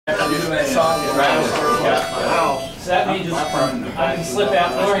So that means I can slip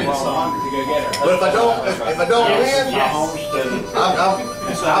out during the song to go get her. But if I don't win,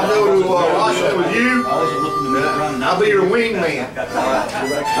 I'll go to Washington with you. I'll be your wingman.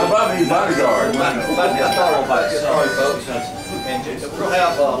 How about me bodyguard? Sorry, folks. And we'll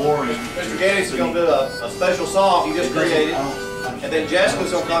have Mr. Gaddis is going to do a special song he just created, and then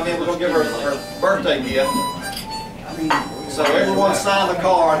Jessica's going to come in. We're going to give her her birthday gift. So everyone sign the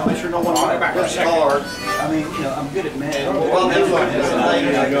card. Make sure no one gets the card. I mean, you know, I'm good at math. Well, all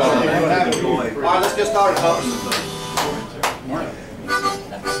right, let's get started, folks. Mr.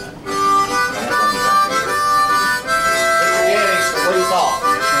 Gaddis, lead us off.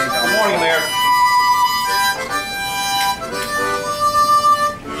 Good morning, Mayor.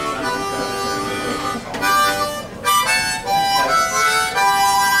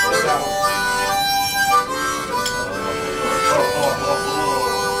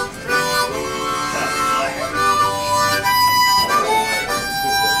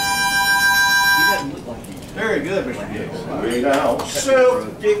 Very good, Mr. Gaddis. Way down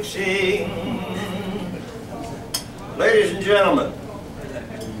South Dixie. Ladies and gentlemen,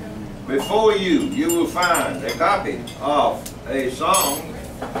 before you will find a copy of a song.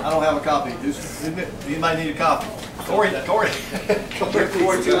 I don't have a copy. Anybody need a copy? Corey.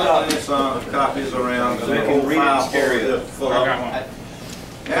 Copies around, so they can read and carry it.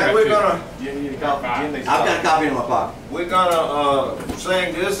 And we're gonna. You need a copy. I've got a copy in my pocket. We're gonna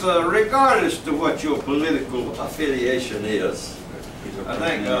sing this regardless to what your political affiliation is. I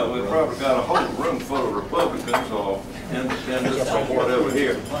think we've probably got a whole room full of Republicans or independents or whatever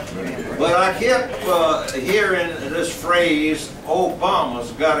here. But I kept hearing this phrase,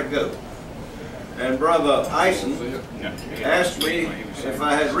 Obama's gotta go. And Brother Ison asked me if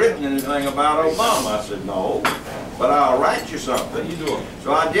I had written anything about Obama. I said, no, but I'll write you something.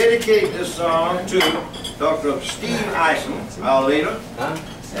 So I dedicate this song to Dr. Steve Ison, our leader.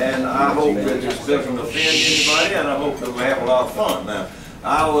 And I hope that this doesn't offend anybody, and I hope that we have a lot of fun. Now,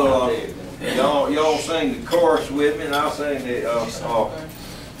 I will, y'all sing the chorus with me, and I'll sing the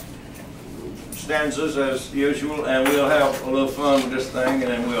stanzas as usual, and we'll have a little fun with this thing,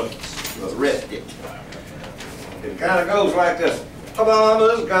 and then we'll rest it. It kind of goes like this.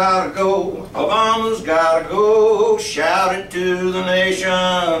 Obama's gotta go, Obama's gotta go, shout it to the nation,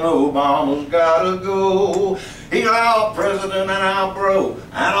 Obama's gotta go. He's our president and our bro,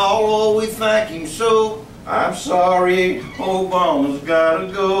 and although we thank him so, I'm sorry, Obama's gotta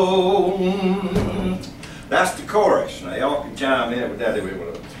go. That's the chorus. Now y'all can chime in with that if you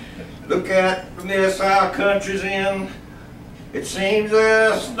want. Look at the mess our country's in. It seems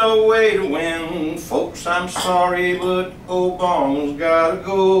there's no way to win. Folks, I'm sorry, but Obama's gotta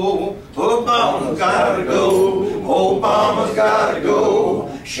go. Obama's gotta go. Obama's gotta go.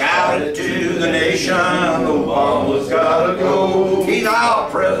 Shout it to the nation. Obama's gotta go. He's our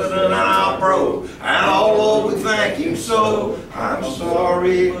president and our bro, and although we thank him so, I'm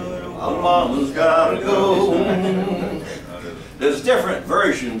sorry, Obama's gotta go. There's different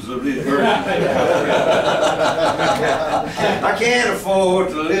versions of these versions. I can't afford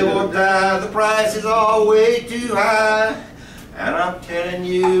to live or die. The price is all way too high. And I'm telling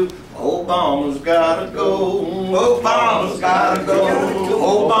you, Obama's gotta go. Obama's gotta go.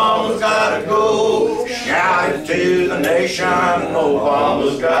 Obama's gotta go. Shout it to the nation.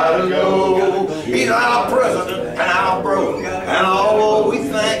 Obama's gotta go. He's our president and our bro, and although we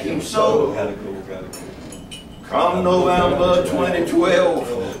thank him so, come November 2012,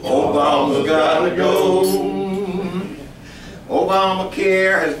 Obama's gotta go.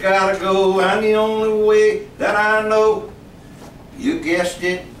 Obamacare has gotta go, and the only way that I know, you guessed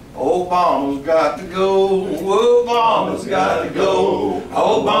it, Obama's got to go. Obama's got to go.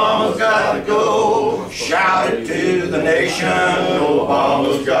 Obama's got to go. Shout it to the nation.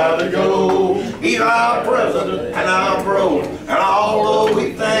 Obama's got to go. He's our president and our bro, and although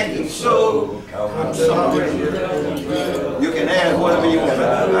we thank him so, I'm sorry. You can add whatever you want.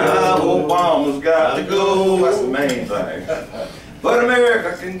 Obama's got to go. That's the main thing. But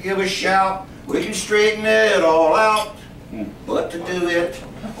America can give a shout. We can straighten it all out. But to do it,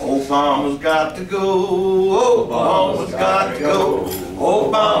 Obama's got to go. Obama's got to go.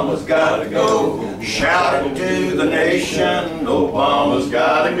 Obama's got to go. Shout it to the nation. Obama's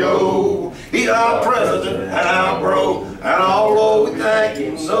got to go. He's our president and our bro, and although we thank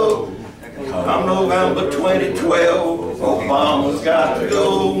him so, come November 2012, Obama's got to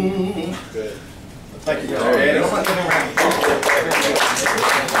go. Thank you,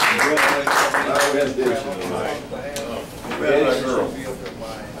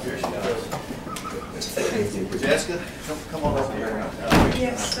 Jessica, come on over here.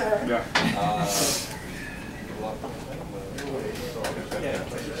 Yes, sir.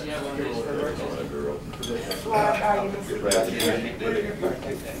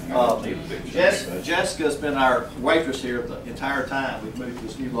 Jessica's been our waitress here the entire time. We've moved to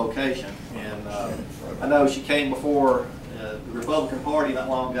this new location, and I know she came before the Republican Party not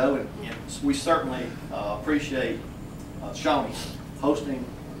long ago, and we certainly appreciate Shawnee hosting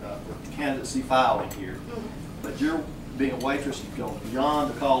the candidacy filing here. But you're being a waitress, you've gone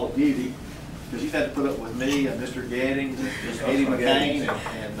beyond the call of duty, because you've had to put up with me and Mr. Gettings, and Eddie McCain,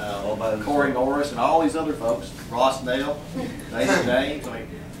 and Corey Norris, and all these other folks, Ross Dale, David James. I mean,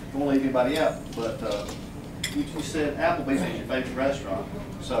 I don't leave anybody out. But you said Applebee's is your favorite restaurant,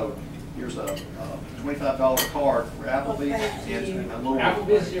 so here's a $25 card for Applebee's. And a little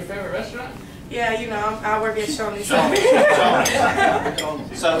Applebee's is your favorite restaurant? Yeah, you know, I work at Shoney's. So,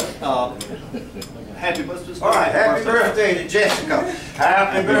 happy birthday. All right, happy birthday to Jessica.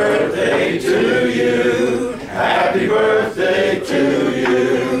 Happy birthday to you. Happy birthday to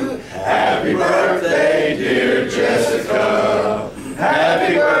you. Happy birthday, dear Jessica.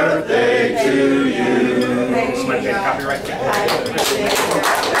 Happy birthday to you. Thank you, Somebody get a y'all. copyright check. I appreciate it.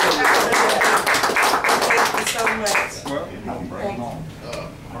 Thank you so much. Thank you.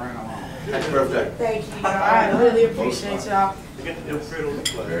 Happy birthday. Thank you, y'all. I really appreciate y'all.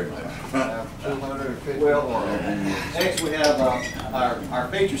 Well, next we have our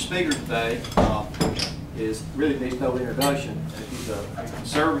featured speaker today is really needs no introduction. He's a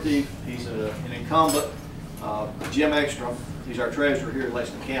conservative. He's an incumbent. Jim Ekstrom. He's our treasurer here in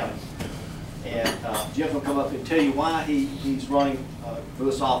Lexington County. And Jim's going to come up and tell you why he's running for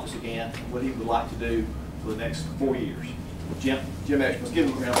this office again and what he would like to do for the next 4 years. Jim Ekstrom, let's give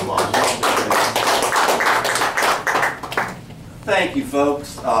him a round of applause. Thank you,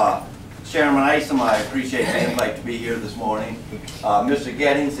 folks. Chairman Isom, I appreciate the invite to be here this morning. Mr.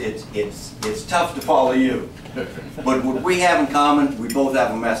 Gettings, it's tough to follow you. But what we have in common, we both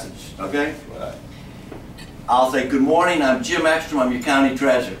have a message, okay? I'll say good morning, I'm Jim Ekstrom, I'm your county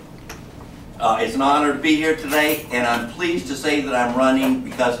treasurer. It's an honor to be here today, and I'm pleased to say that I'm running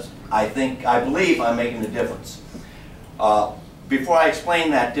because I believe I'm making a difference. Before I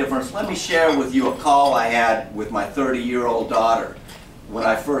explain that difference, let me share with you a call I had with my 30-year-old daughter when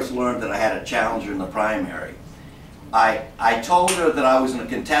I first learned that I had a challenger in the primary. I told her that I was in a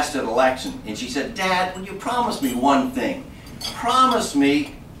contested election, and she said, "Dad, will you promise me one thing? Promise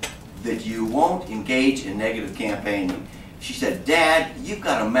me that you won't engage in negative campaigning." She said, "Dad, you've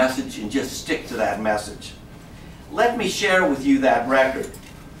got a message, and just stick to that message." Let me share with you that record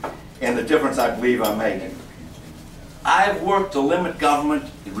and the difference I believe I'm making. I've worked to limit government,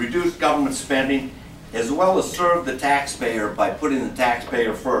 reduce government spending, as well as serve the taxpayer by putting the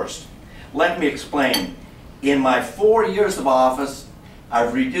taxpayer first. Let me explain. In my 4 years of office,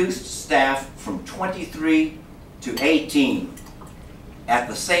 I've reduced staff from 23 to 18. At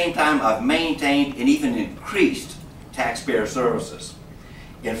the same time, I've maintained and even increased taxpayer services.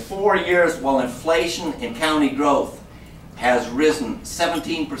 In 4 years, while inflation and county growth has risen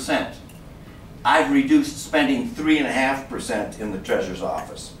 17%, I've reduced spending 3.5% in the treasurer's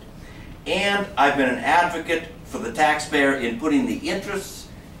office. And I've been an advocate for the taxpayer in putting the interests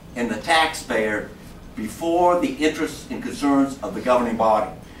in the taxpayer before the interests and concerns of the governing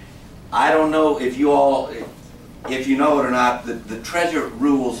body. I don't know if you know it or not, the treasurer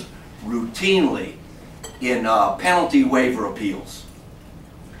rules routinely in penalty waiver appeals.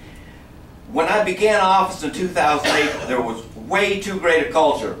 When I began office in 2008, there was way too great a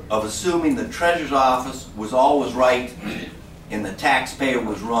culture of assuming the treasurer's office was always right and the taxpayer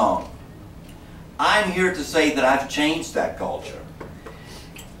was wrong. I'm here to say that I've changed that culture.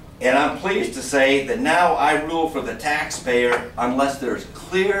 And I'm pleased to say that now I rule for the taxpayer unless there's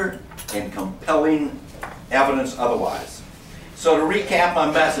clear and compelling evidence otherwise. So to recap, my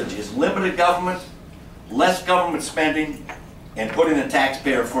message is limited government, less government spending, and putting the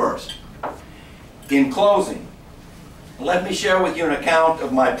taxpayer first. In closing, let me share with you an account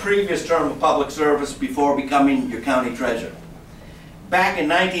of my previous term of public service before becoming your county treasurer. Back in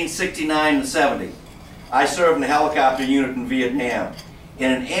 1969 and 70, I served in a helicopter unit in Vietnam.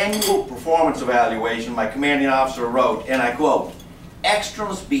 In an annual performance evaluation, my commanding officer wrote, and I quote,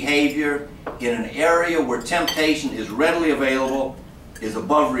 "Ekstrom's behavior in an area where temptation is readily available is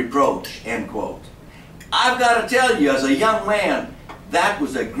above reproach," end quote. I've got to tell you, as a young man, that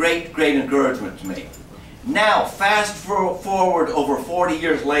was a great, great encouragement to me. Now, fast forward over 40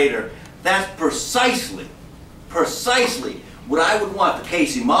 years later, that's precisely what I would want the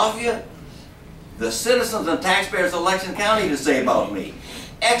Cayce Mafia, the citizens and taxpayers of Lexington County to say about me.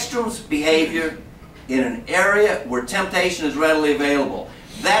 Ekstrom's behavior in an area where temptation is readily available.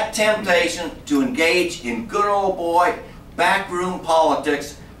 That temptation to engage in good old boy backroom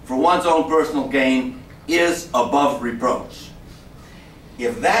politics for one's own personal gain is above reproach.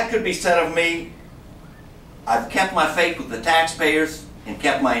 If that could be said of me, I've kept my faith with the taxpayers and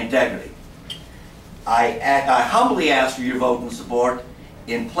kept my integrity. I humbly ask for your vote and support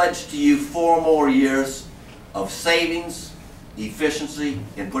and pledge to you 4 more years of savings, efficiency,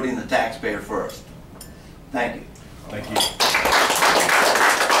 and putting the taxpayer first. Thank you. Thank you.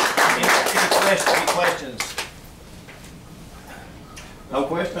 Any questions? No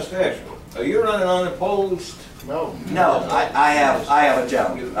questions, Cash? Are you running unopposed? No. No, I have a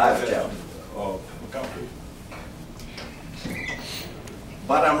challenge. I have a challenge. Oh,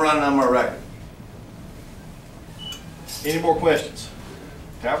 But I'm running on my record. Any more questions?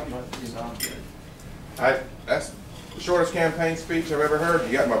 That's the shortest campaign speech I've ever heard.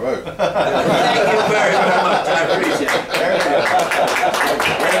 You got my vote. Thank you very, very much. I appreciate it.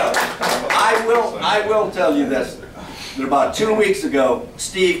 I will tell you this. That about 2 weeks ago,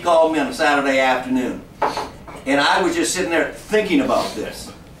 Steve called me on a Saturday afternoon. And I was just sitting there thinking about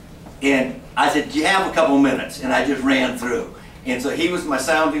this. And I said, do you have a couple minutes? And I just ran through. And so he was my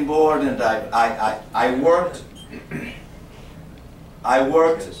sounding board, and I worked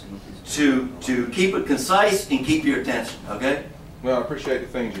to keep it concise and keep your attention, okay? Well, I appreciate the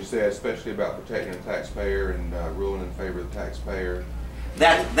things you said, especially about protecting the taxpayer and ruling in favor of the taxpayer.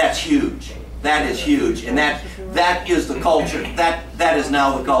 That's huge. That is huge, and that is the culture. That is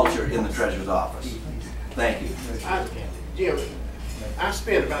now the culture in the Treasurer's office. Thank you. Jim, I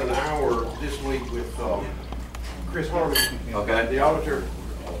spent about an hour this week with Chris Harmon, Okay. the auditor,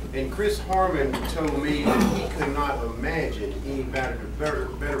 and Chris Harmon told me that he could not imagine anybody to better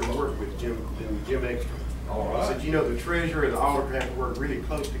work with than Jim Extra. He said, you know, the treasurer and the auditor have to work really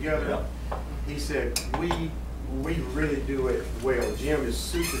close together. He said, we really do it well. Jim is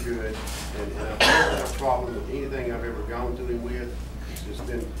super good, and I've never had a problem with anything I've ever gone to him with. It's just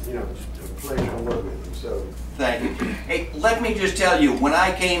been, you know, just a pleasure to work with him. So, Thank you. Hey, let me just tell you, when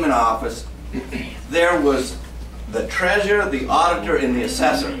I came in office, there was the treasurer, the auditor, and the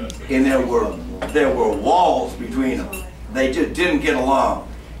assessor, and there were walls between them. They just didn't get along.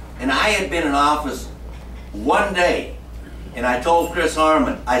 And I had been in office one day, and I told Chris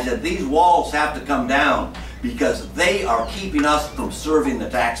Harmon, I said, these walls have to come down because they are keeping us from serving the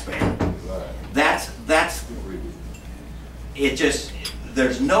taxpayer. It just,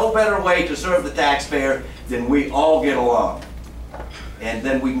 there's no better way to serve the taxpayer than we all get along. And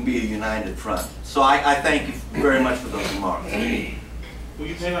then we can be a united front. So I thank you very much for those remarks. Will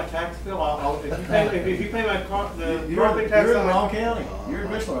you pay my tax bill? If you pay my the property tax, You're in the wrong county. You're in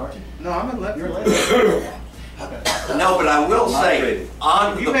Richland, aren't you? No, I'm in Lexington. You're in Lexington. No, but I will say,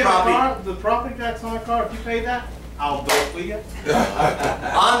 on If you the pay property, the property tax on my car, if you pay that, I'll vote for you.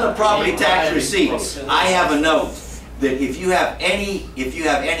 on the property tax receipts, I have a note that if you have any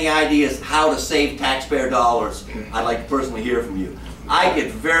ideas how to save taxpayer dollars, I'd like to personally hear from you. I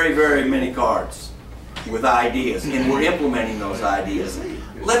get very, very many cards with ideas, and we're implementing those ideas.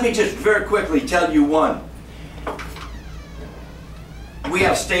 Let me just very quickly tell you one. We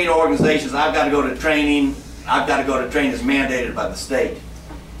have state organizations. I've got to go to training. I've got to go to training that's mandated by the state.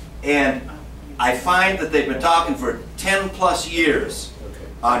 And I find that they've been talking for 10 plus years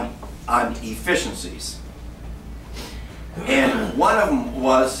on efficiencies. And one of them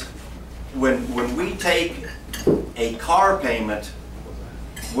was when we take a car payment,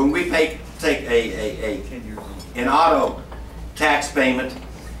 when we take an auto tax payment,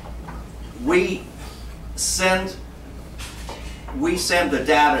 we send the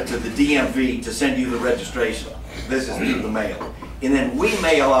data to the DMV to send you the registration. This is through the mail. And then we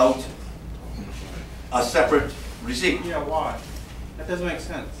mail out a separate receipt. Yeah, why? That doesn't make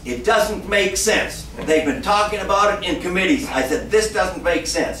sense. It doesn't make sense. They've been talking about it in committees. I said, this doesn't make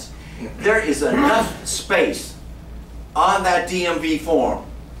sense. There is enough space on that DMV form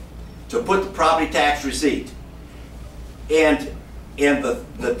to put the property tax receipt. And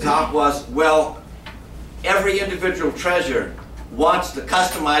the talk was, well, every individual treasurer wants to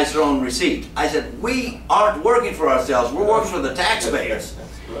customize their own receipt. I said, we aren't working for ourselves, we're working for the taxpayers.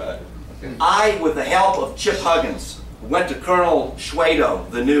 I, with the help of Chip Huggins, went to Colonel Schwado,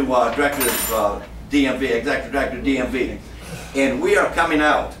 the new director of DMV, executive director of DMV, and we are coming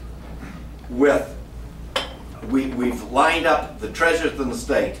out with, we've lined up the treasurers in the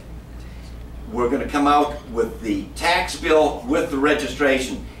state. We're going to come out with the tax bill with the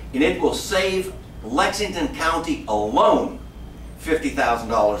registration, and it will save Lexington County alone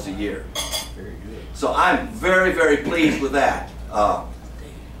 $50,000 a year. So I'm very, very pleased with that.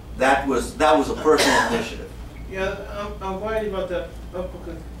 That was a personal initiative. Yeah, I'm glad you brought that up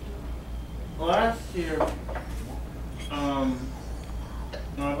because last year,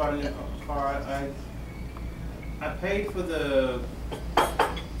 when I bought a new car, I paid for the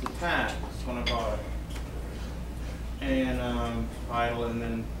tax when I bought it, and title, and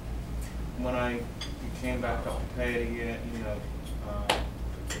then when I came back up to pay it again, you know,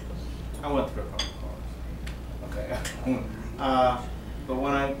 I went through a couple of cars. Okay, but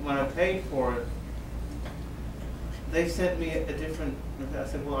when I paid for it, they sent me a different. I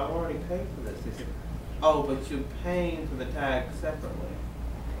said, "Well, I've already paid for this." They said, "Oh, but you're paying for the tag separately."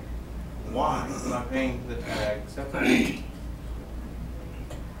 Why am I paying for the tag separately?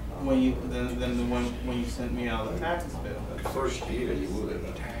 When you when you sent me out the tax bill. First year you would.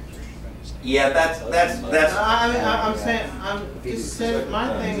 Yeah, that's. I'm saying, I'm just saying.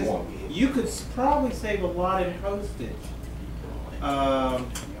 My thing is, you could probably save a lot in postage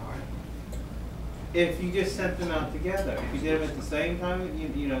if you just sent them out together. If you did them at the same time,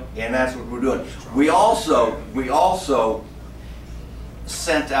 you know. And that's what we're doing. We also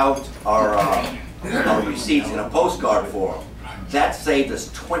sent out our receipts in a postcard form. That saved us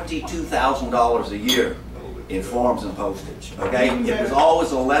 $22,000 a year in forms and postage. Okay, it was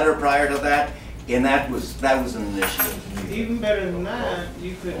always a letter prior to that, and that was an initiative. Even better than that,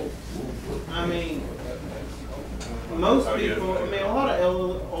 you could. I mean, most people. I mean, a lot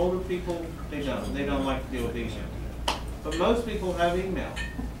of older people they don't like to deal with email, but most people have email.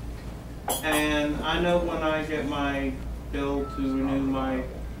 And I know when I get my bill to renew my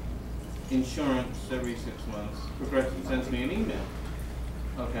insurance every 6 months, Progressive sends me an email.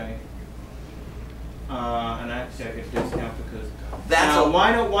 Okay. And actually I get a discount because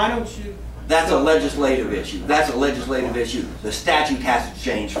why don't you? That's a legislative issue. That's a legislative issue. The statute has to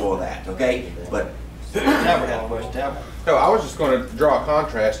change for that. Okay, but Never had a question, Talbot. No, I was just going to draw a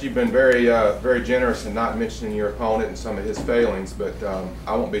contrast. You've been very, very generous in not mentioning your opponent and some of his failings, but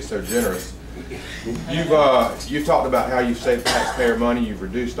I won't be so generous. You've talked about how you've saved taxpayer money. You've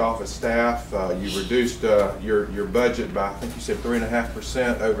reduced office staff. You've reduced your budget by, I think you said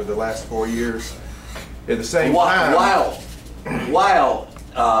 3.5% over the last 4 years. At the same time, while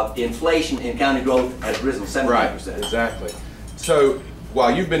inflation in county growth has risen 17%. Right, exactly. So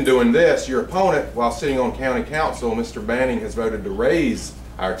while you've been doing this, your opponent, while sitting on county council, Mr. Banning, has voted to raise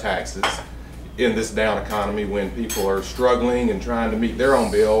our taxes in this down economy when people are struggling and trying to meet their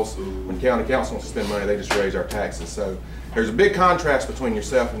own bills. When county council wants to spend money, they just raise our taxes. So there's a big contrast between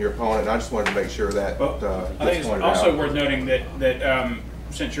yourself and your opponent, and I just wanted to make sure that I think it's also worth noting that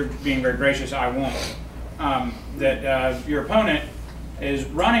since you're being very gracious, I won't. That your opponent is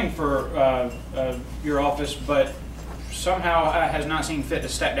running for your office, but somehow has not seen fit to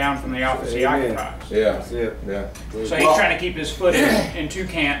step down from the office he occupies. Yeah, yeah. So he's trying to keep his foot in two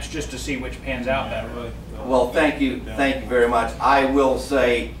camps just to see which pans out that way. Well, thank you very much. I will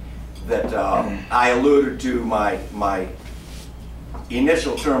say that I alluded to my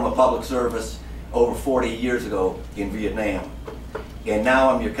initial term of public service over 40 years ago in Vietnam, and now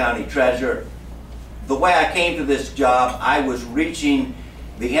I'm your county treasurer. The way I came to this job, I was reaching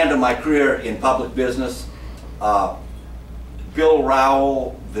the end of my career in public business. Bill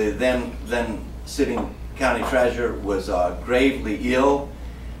Rowell, the then sitting county treasurer, was gravely ill,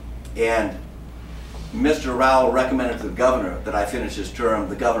 and Mr. Rowell recommended to the governor that I finish his term.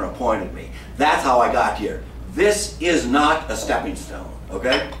 The governor appointed me. That's how I got here. This is not a stepping stone,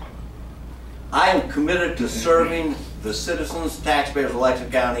 okay? I am committed to serving the citizens, taxpayers of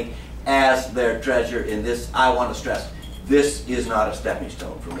Lexington County as their treasurer in this. I want to stress, this is not a stepping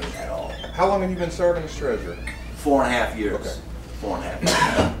stone for me at all. How long have you been serving as treasurer? 4.5 years. Okay. 4.5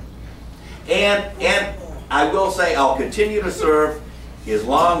 years. And I will say I'll continue to serve as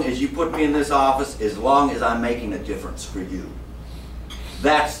long as you put me in this office, as long as I'm making a difference for you.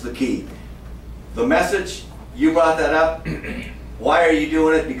 That's the key. The message, you brought that up. Why are you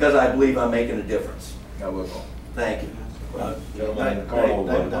doing it? Because I believe I'm making a difference. Thank you.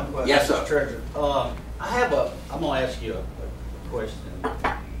 Yes, sir. Treasurer, I'm going to ask you a question.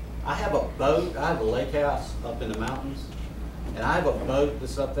 I have a boat, I have a lake house up in the mountains, and I have a boat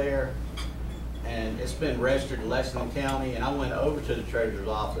that's up there, and it's been registered in Lexington County, and I went over to the treasurer's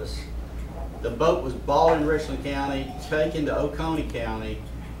office. The boat was bought in Richland County, taken to Oconee County,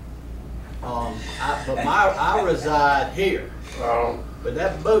 but I reside here, but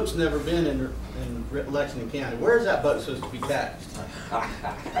that boat's never been in Lexington County. Where's that boat supposed to be taxed?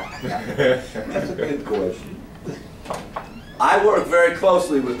 That's a good question. I work very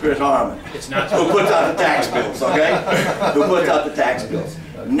closely with Chris Harmon, who puts out the tax bills, okay? Who puts out the tax bills.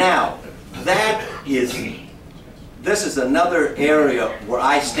 Now, that is this is another area where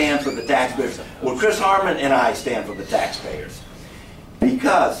I stand for the taxpayers, where Chris Harmon and I stand for the taxpayers.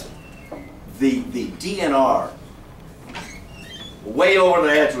 Because the DNR, way over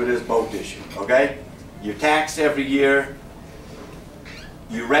the edge with this boat issue, okay? You're taxed every year,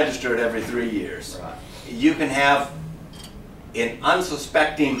 you register it every 3 years. You can have an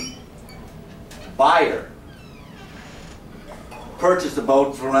unsuspecting buyer purchase the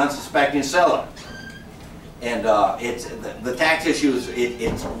boat from an unsuspecting seller. And it's the tax issue is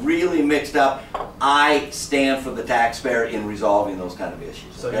it's really mixed up. I stand for the taxpayer in resolving those kind of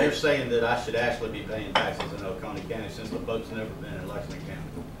issues. So okay? you're saying that I should actually be paying taxes in Oconee County since the boat's never been in Lexington County?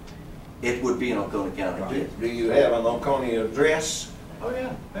 It would be in Oconee County. Do you have an Oconee address? Oh,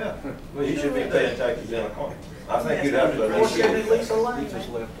 yeah, yeah. Well, you should be paying taxes in Oconee. I think you'd have to.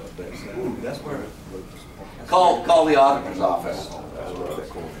 That's where. Call the auditor's office.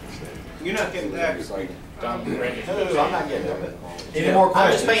 You're not getting taxed. I'm not getting it. Any more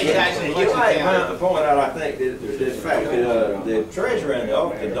I'm just questions? paying taxes in You're Lexington right, County. to point out, I think, the fact that the treasurer and the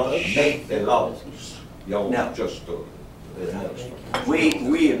auditor don't make the laws. No. Y'all just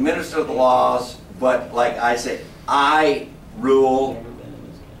We administer the laws, but like I say, I rule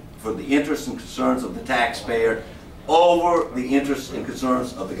for the interests and concerns of the taxpayer over the interests and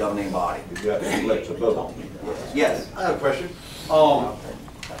concerns of the governing body. You got the flexibility. Yes. I have a question.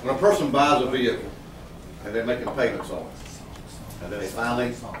 When a person buys a vehicle and they're making payments on it, and then they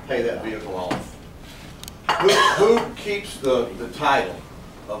finally pay that vehicle off, who keeps the title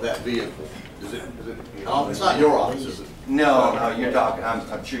of that vehicle? Is it, it's not your office, is it? No, you're talking,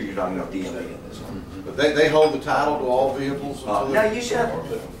 I'm sure you're talking about DMV in this one. But they hold the title to all vehicles? No, you should.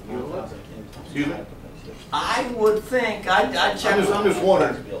 Excuse me? I would think, I'd check. I'm just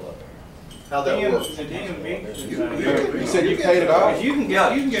wondering how that works. The DMV. You said you paid it off? You can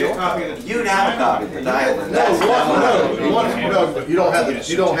get a copy of the. You'd have a copy of the title. and that's- No, but you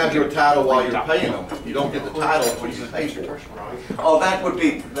don't have your title while you're paying them. You don't get the title when you pay for it. Oh, that would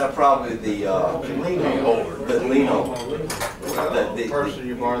be probably the lien holder. The Person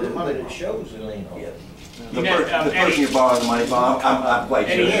you borrow the money from. It shows the lien on it. The person you borrow the money from, I'm quite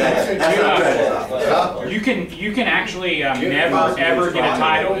sure. That's not credit. You can actually never ever get a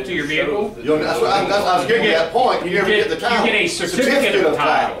title to your vehicle. That's what I was getting at that point. You never get the title. You get a certificate of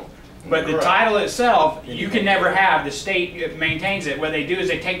title. But the title itself, you can never have. The state maintains it. What they do is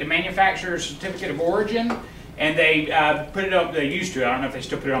they take the manufacturer's certificate of origin and they put it up. They used to. I don't know if they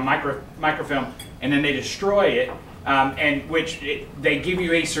still put it on microfilm, and then they destroy it. They give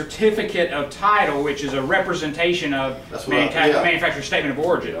you a certificate of title, which is a representation of manufacturer's statement of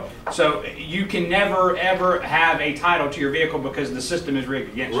origin. So you can never ever have a title to your vehicle because the system is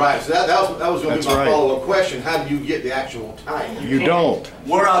rigged against you. Right, so that was going to be my follow-up question. How do you get the actual title? You don't.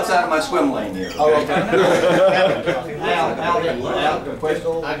 We're outside of my swim lane here. Oh, Okay?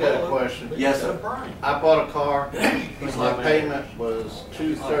 I got a question. Yes, sir. I bought a car, my payment was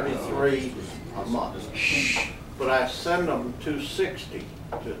 $233 a month. But I sent them $260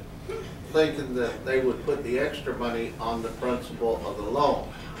 thinking that they would put the extra money on the principal of the loan.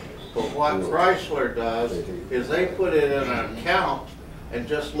 But what Chrysler does is they put it in an account and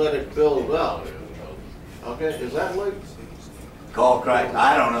just let it build up. Okay, is that legal? Call Chrysler.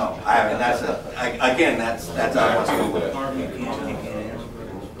 I don't know. I mean, that's how much go with it.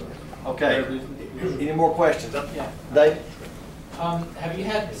 Okay. Any more questions? Dave? Have you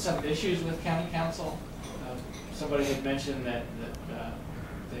had some issues with county council? Somebody had mentioned that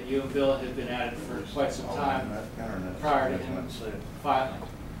you and Bill had been at it for quite some time prior to him filing.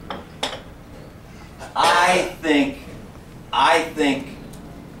 I think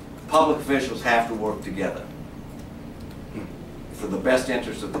public officials have to work together for the best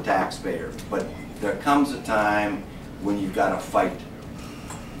interest of the taxpayer. But there comes a time when you've got to fight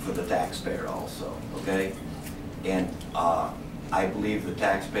for the taxpayer also, okay? And I believe the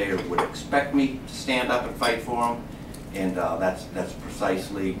taxpayer would expect me to stand up and fight for them, and that's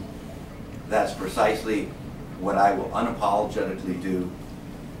precisely what I will unapologetically do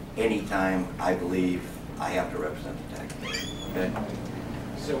anytime I believe I have to represent the taxpayer. Okay?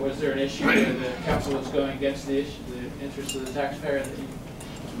 So was there an issue where the council was going against the interest of the taxpayer?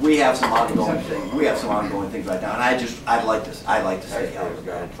 We have some ongoing things. We have some ongoing things right now, and I'd like to stay out of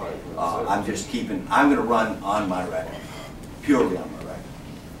that. I'm going to run on my record. Purely on my record.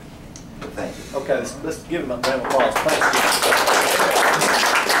 But thank you. Okay, let's give him a round of applause.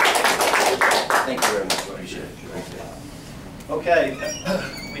 Thank you very much. Appreciate it. Okay,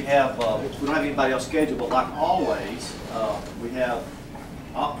 we don't have anybody else scheduled, but like always, we have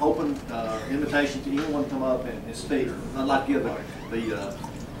open invitation to anyone to come up and speak. I'd like to give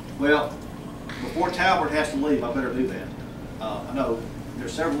well, before Talbert has to leave, I better do that. I know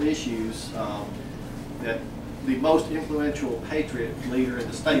there's several issues that the most influential patriot leader in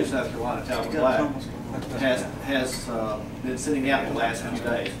the state of South Carolina, Talbert Black, has been sitting out the last few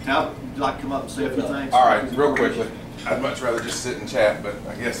days. Talbert, would you like to come up and say a few things? All right, real quickly. I'd much rather just sit and chat, but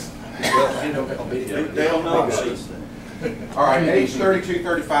I guess. All right, H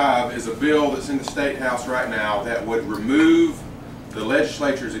 3235 is a bill that's in the State House right now that would remove the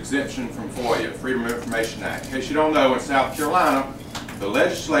legislature's exemption from FOIA, Freedom of Information Act. In case you don't know, in South Carolina, the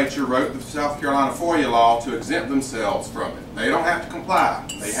legislature wrote the South Carolina FOIA law to exempt themselves from it. They don't have to comply.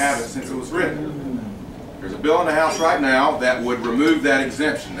 They have it since it was written. There's a bill in the House right now that would remove that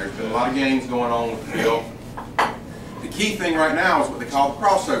exemption. There's been a lot of games going on with the bill. The key thing right now is what they call the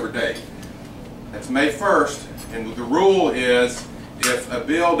crossover date. That's May 1st, and the rule is if a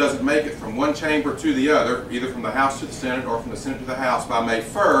bill doesn't make it from one chamber to the other, either from the House to the Senate or from the Senate to the House by May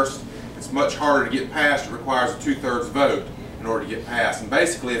 1st, it's much harder to get passed. It requires a 2/3 vote in order to get passed. And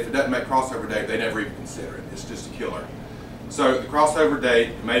basically, if it doesn't make crossover date, they never even consider it. It's just a killer. So the crossover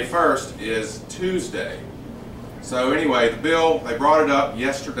date, May 1st, is Tuesday. So anyway, the bill, they brought it up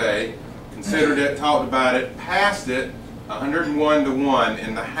yesterday, considered it, talked about it, passed it 101-1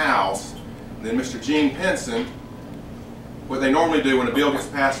 in the House. And then Mr. Gene Pinson, what they normally do when a bill gets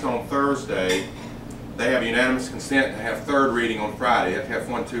passed on Thursday, they have unanimous consent to have third reading on Friday. They have to have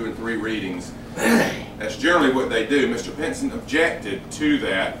 1, 2, and 3 readings. That's generally what they do. Mr. Pinson objected to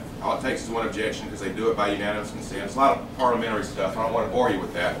that. All it takes is one objection because they do it by unanimous consent. It's a lot of parliamentary stuff. I don't want to bore you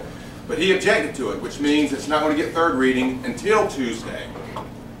with that. But he objected to it, which means it's not going to get third reading until Tuesday,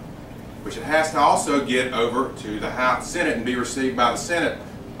 which it has to also get over to the House Senate and be received by the Senate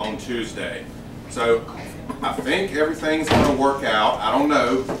on Tuesday. So I think everything's going to work out. I don't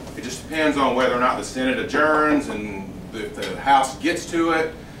know. It just depends on whether or not the Senate adjourns and if the House gets to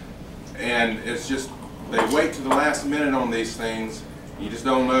it. And it's just, they wait to the last minute on these things. You just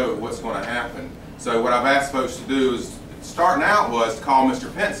don't know what's going to happen. So what I've asked folks to do is, starting out was to call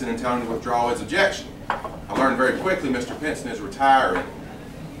Mr. Pinson and tell him to withdraw his objection. I learned very quickly Mr. Pinson is retiring.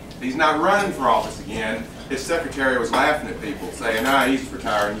 He's not running for office again. His secretary was laughing at people, saying, "Ah, he's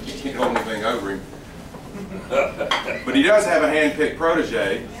retiring, you can't hold anything over him." But he does have a hand-picked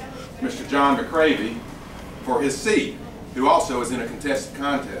protege, Mr. John McCravey, for his seat, who also is in a contested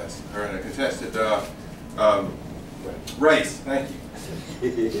contest, or in a contested race. Thank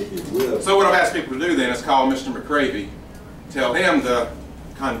you. So what I've asked people to do then is call Mr. McCravey, tell him to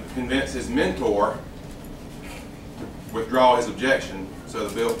convince his mentor to withdraw his objection so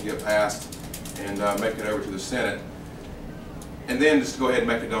the bill can get passed and make it over to the Senate. And then just go ahead and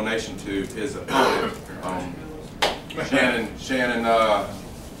make a donation to his opponent, Shannon,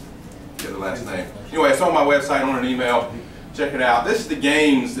 get the last name. Anyway, it's on my website, on an email. Check it out. This is the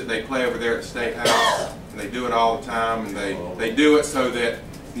games that they play over there at the State House, and they do it all the time, and they do it so that,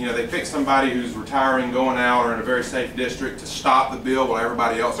 you know, they pick somebody who's retiring, going out, or in a very safe district to stop the bill while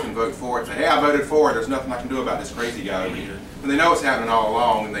everybody else can vote for it. Say, "Hey, I voted for it. There's nothing I can do about this crazy guy over here." But they know it's happening all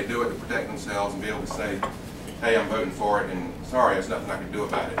along, and they do it to protect themselves and be able to say, "Hey, I'm voting for it, and sorry, there's nothing I can do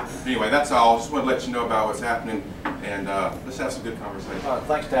about it." Anyway, that's all. Just want to let you know about what's happening, and let's have some good conversation.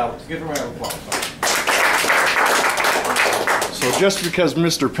 Thanks, Talbot. Give him a round of applause. So just because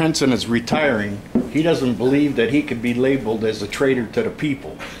Mr. Pinson is retiring, he doesn't believe that he could be labeled as a traitor to the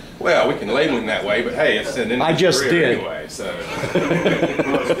people. Well, we can label him that way, but hey, it's an industry I just did. Anyway, so.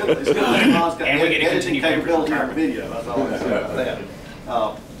 It's good and we get editing capability on the video. That's all I say about that.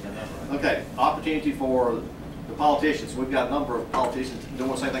 Okay, opportunity for the politicians. We've got a number of politicians. You don't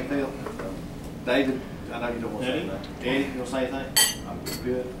want to say anything, Phil? David, I know you don't want to say anything. Eddie, you want to say anything? I'm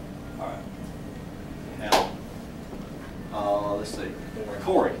good. All right. Now, let's see.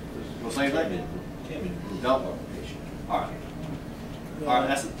 Corey, you want to say anything? No. All right. All right,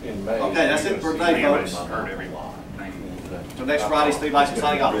 that's it. Okay, that's it for today, folks. Till next Friday, Steve Lyson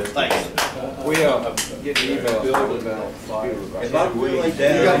signing off. Thanks. We get the email about If I really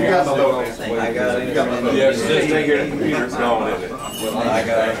down, you got my note. I got it. yeah, just take here, the computer's gone, isn't it? Well, I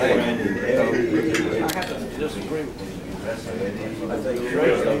got it. I have to disagree with you. I think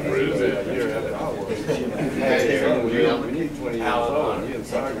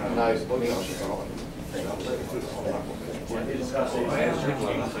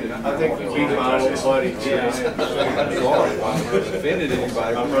I think we beat my old buddy. offended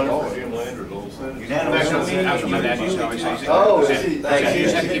anybody. That's what my dad used to always say. Oh, Thank you.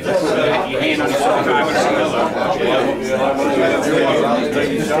 You hand on your 45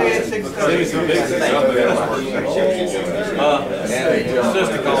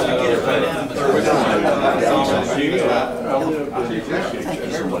 Sister called me.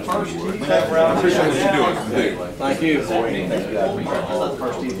 appreciate what you're doing. Thank you.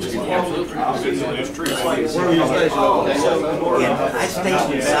 I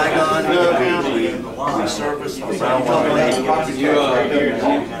stationed in Saigon.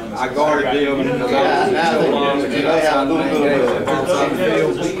 I guarded them because I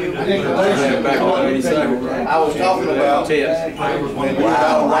I was talking about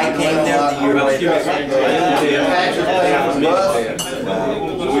Wow, I came there the year later.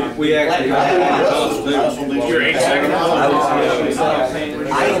 we actually You're 8 seconds.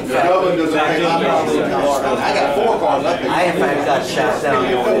 I in fact, I got 4 cars up there. I in fact got shot down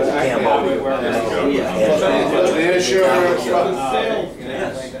in Cambodia. the insurance.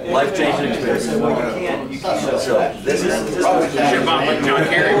 Life-changing experience. So this is Should have bought like John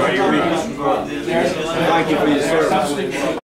Kerry while you were reading. thank you for your service.